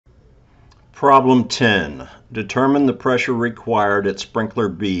Problem 10. Determine the pressure required at sprinkler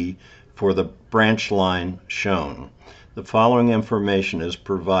B for the branch line shown. The following information is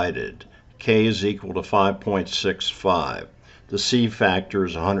provided. K is equal to 5.65. The C factor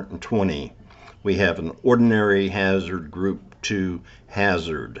is 120. We have an ordinary hazard, group 2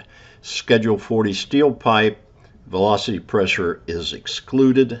 hazard. Schedule 40 steel pipe. Velocity pressure is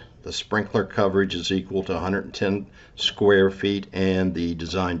excluded. The sprinkler coverage is equal to 110 square feet, and the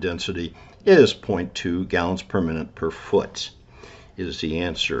design density is 0.2 gallons per minute per foot. Is the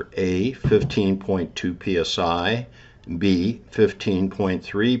answer A, 15.2 psi, B,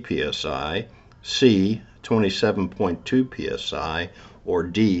 15.3 psi, C, 27.2 psi, or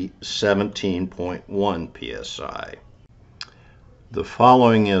D, 17.1 psi? The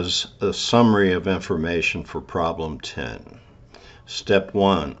following is a summary of information for problem 10. Step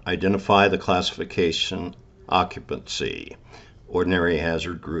 1, identify the classification occupancy. Ordinary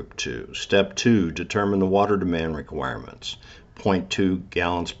hazard, group 2. Step 2, determine the water demand requirements. 0.2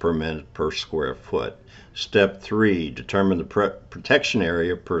 gallons per minute per square foot. Step 3, determine the protection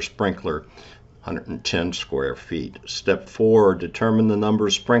area per sprinkler, 110 square feet. Step 4, determine the number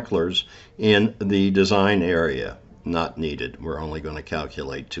of sprinklers in the design area. Not needed. We're only going to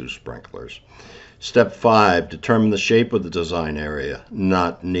calculate 2 sprinklers. Step 5, determine the shape of the design area.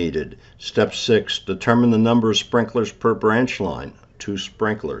 Not needed. Step 6, determine the number of sprinklers per branch line. 2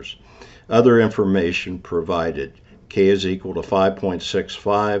 sprinklers. Other information provided. K is equal to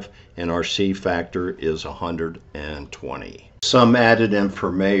 5.65 and our C factor is 120. Some added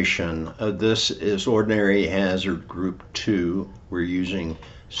information. This is ordinary hazard group 2. We're using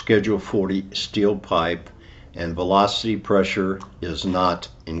Schedule 40 steel pipe, and velocity pressure is not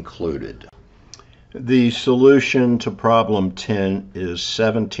included. The solution to problem 10 is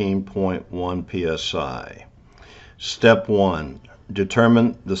 17.1 psi. Step 1,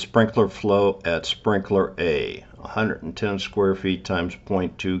 determine the sprinkler flow at sprinkler A. 110 square feet times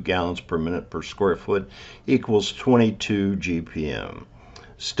 0.2 gallons per minute per square foot equals 22 GPM.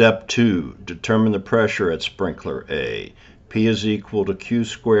 Step 2, determine the pressure at sprinkler A. P is equal to Q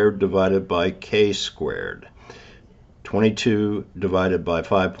squared divided by K squared. 22 divided by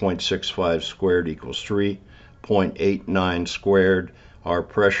 5.65 squared equals 3.89 squared. Our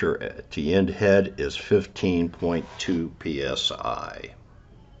pressure at the end head is 15.2 psi.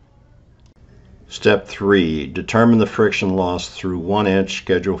 Step 3, determine the friction loss through 1-inch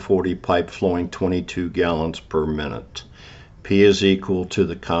Schedule 40 pipe flowing 22 gallons per minute. P is equal to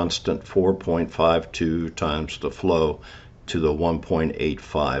the constant 4.52 times the flow to the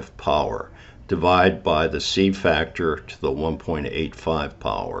 1.85 power. Divide by the C factor to the 1.85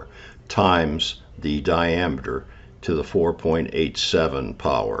 power times the diameter to the 4.87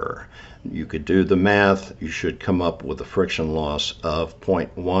 power. You could do the math. You should come up with a friction loss of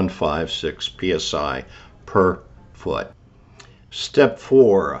 0.156 psi per foot. Step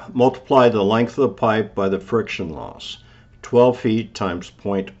 4, multiply the length of the pipe by the friction loss. 12 feet times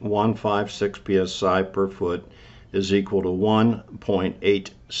 0.156 psi per foot is equal to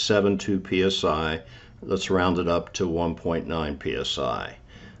 1.872 psi. Let's round it up to 1.9 psi.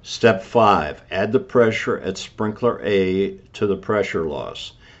 Step 5, add the pressure at sprinkler A to the pressure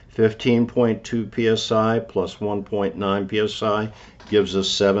loss. 15.2 psi plus 1.9 psi gives us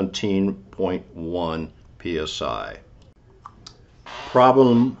 17.1 psi.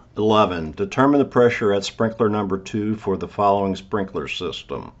 Problem 11, determine the pressure at sprinkler number 2 for the following sprinkler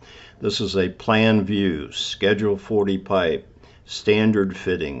system. This is a plan view, Schedule 40 pipe, standard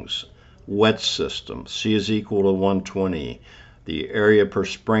fittings, wet system. C is equal to 120. The area per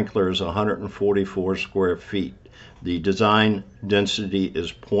sprinkler is 144 square feet. The design density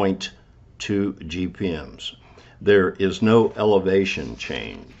is 0.2 GPMs. There is no elevation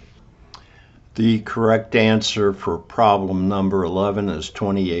change. The correct answer for problem number 11 is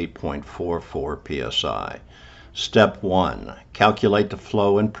 28.44 psi. Step 1, calculate the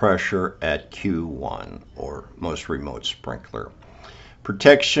flow and pressure at Q1, or most remote sprinkler.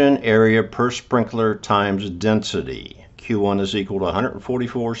 Protection area per sprinkler times density. Q1 is equal to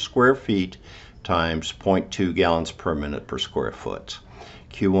 144 square feet times 0.2 gallons per minute per square foot.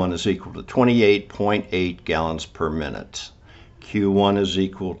 Q1 is equal to 28.8 gallons per minute. Q1 is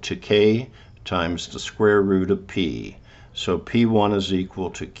equal to K times the square root of P. So P1 is equal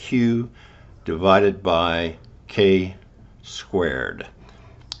to Q divided by K squared.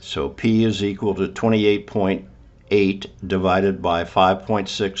 So P is equal to 28.8 divided by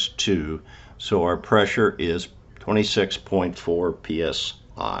 5.62. So our pressure is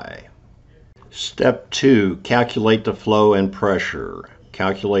 26.4 psi. Step 2, calculate the flow and pressure.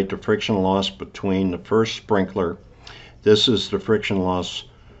 Calculate the friction loss between the first sprinkler. This is the friction loss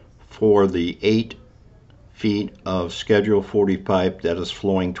for the 8 feet of Schedule 40 pipe that is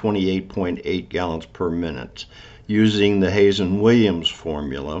flowing 28.8 gallons per minute. Using the Hazen-Williams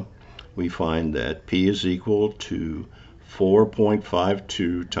formula, we find that P is equal to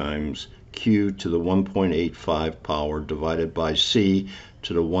 4.52 times Q to the 1.85 power divided by C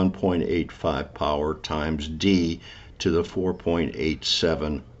to the 1.85 power times D to the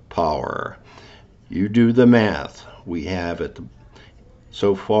 4.87 power. You do the math. We have it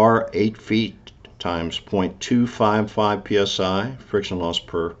so far 8 feet times 0.255 psi friction loss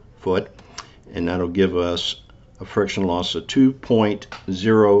per foot, and that'll give us a friction loss of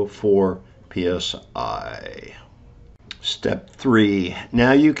 2.04 psi. Step 3.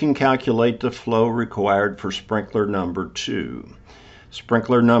 Now you can calculate the flow required for sprinkler number 2.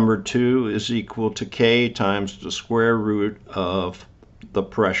 Sprinkler number 2 is equal to K times the square root of the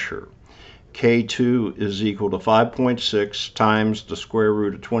pressure. K2 is equal to 5.6 times the square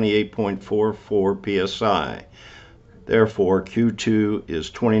root of 28.44 psi. Therefore, Q2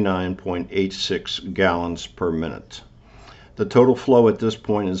 is 29.86 gallons per minute. The total flow at this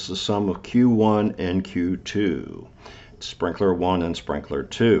point is the sum of Q1 and Q2. Sprinkler 1 and sprinkler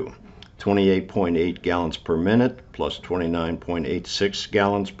 2. 28.8 gallons per minute plus 29.86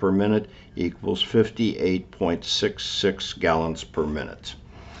 gallons per minute equals 58.66 gallons per minute.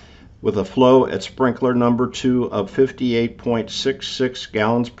 With a flow at sprinkler number 2 of 58.66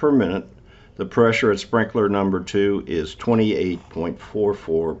 gallons per minute, the pressure at sprinkler number 2 is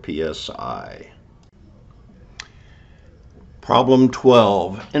 28.44 psi. Problem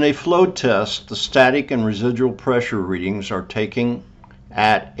 12. In a flow test, the static and residual pressure readings are taken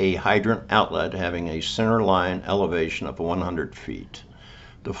at a hydrant outlet having a center line elevation of 100 feet.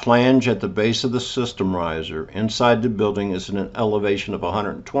 The flange at the base of the system riser inside the building is at an elevation of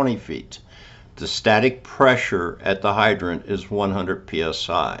 120 feet. The static pressure at the hydrant is 100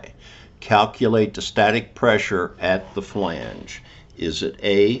 psi. Calculate the static pressure at the flange. Is it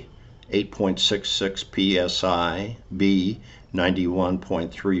A, 8.66 psi, B,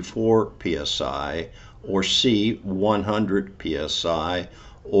 91.34 psi, or C, 100 psi,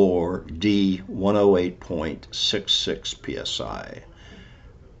 or D, 108.66 psi?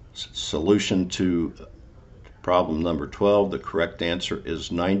 Solution to problem number 12, the correct answer is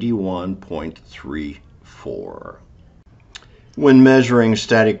 91.34. When measuring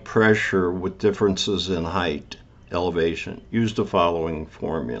static pressure with differences in height, elevation, use the following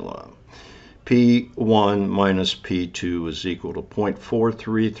formula. P1 minus P2 is equal to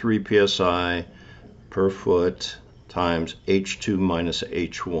 0.433 psi per foot times H2 minus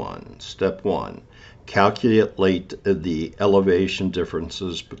H1. Step 1. Calculate the elevation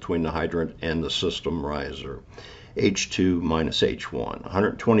differences between the hydrant and the system riser. H2 minus H1.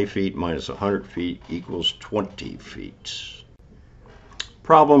 120 feet minus 100 feet equals 20 feet.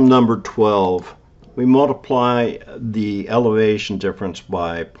 Problem number 12. We multiply the elevation difference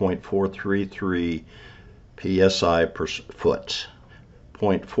by 0.433 psi per foot.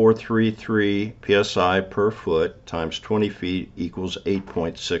 0.433 psi per foot times 20 feet equals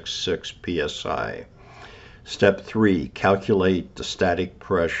 8.66 psi. Step 3. Calculate the static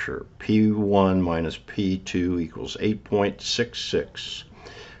pressure. P1 minus P2 equals 8.66.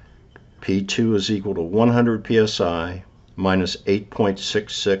 P2 is equal to 100 psi minus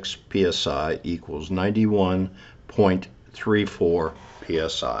 8.66 psi equals 91.34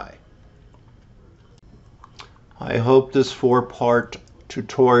 psi. I hope this 4-part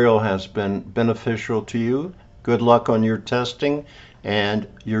tutorial has been beneficial to you. Good luck on your testing and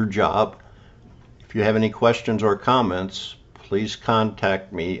your job. If you have any questions or comments, please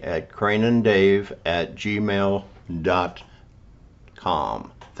contact me at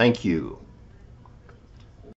craneanddave@gmail.com. Thank you.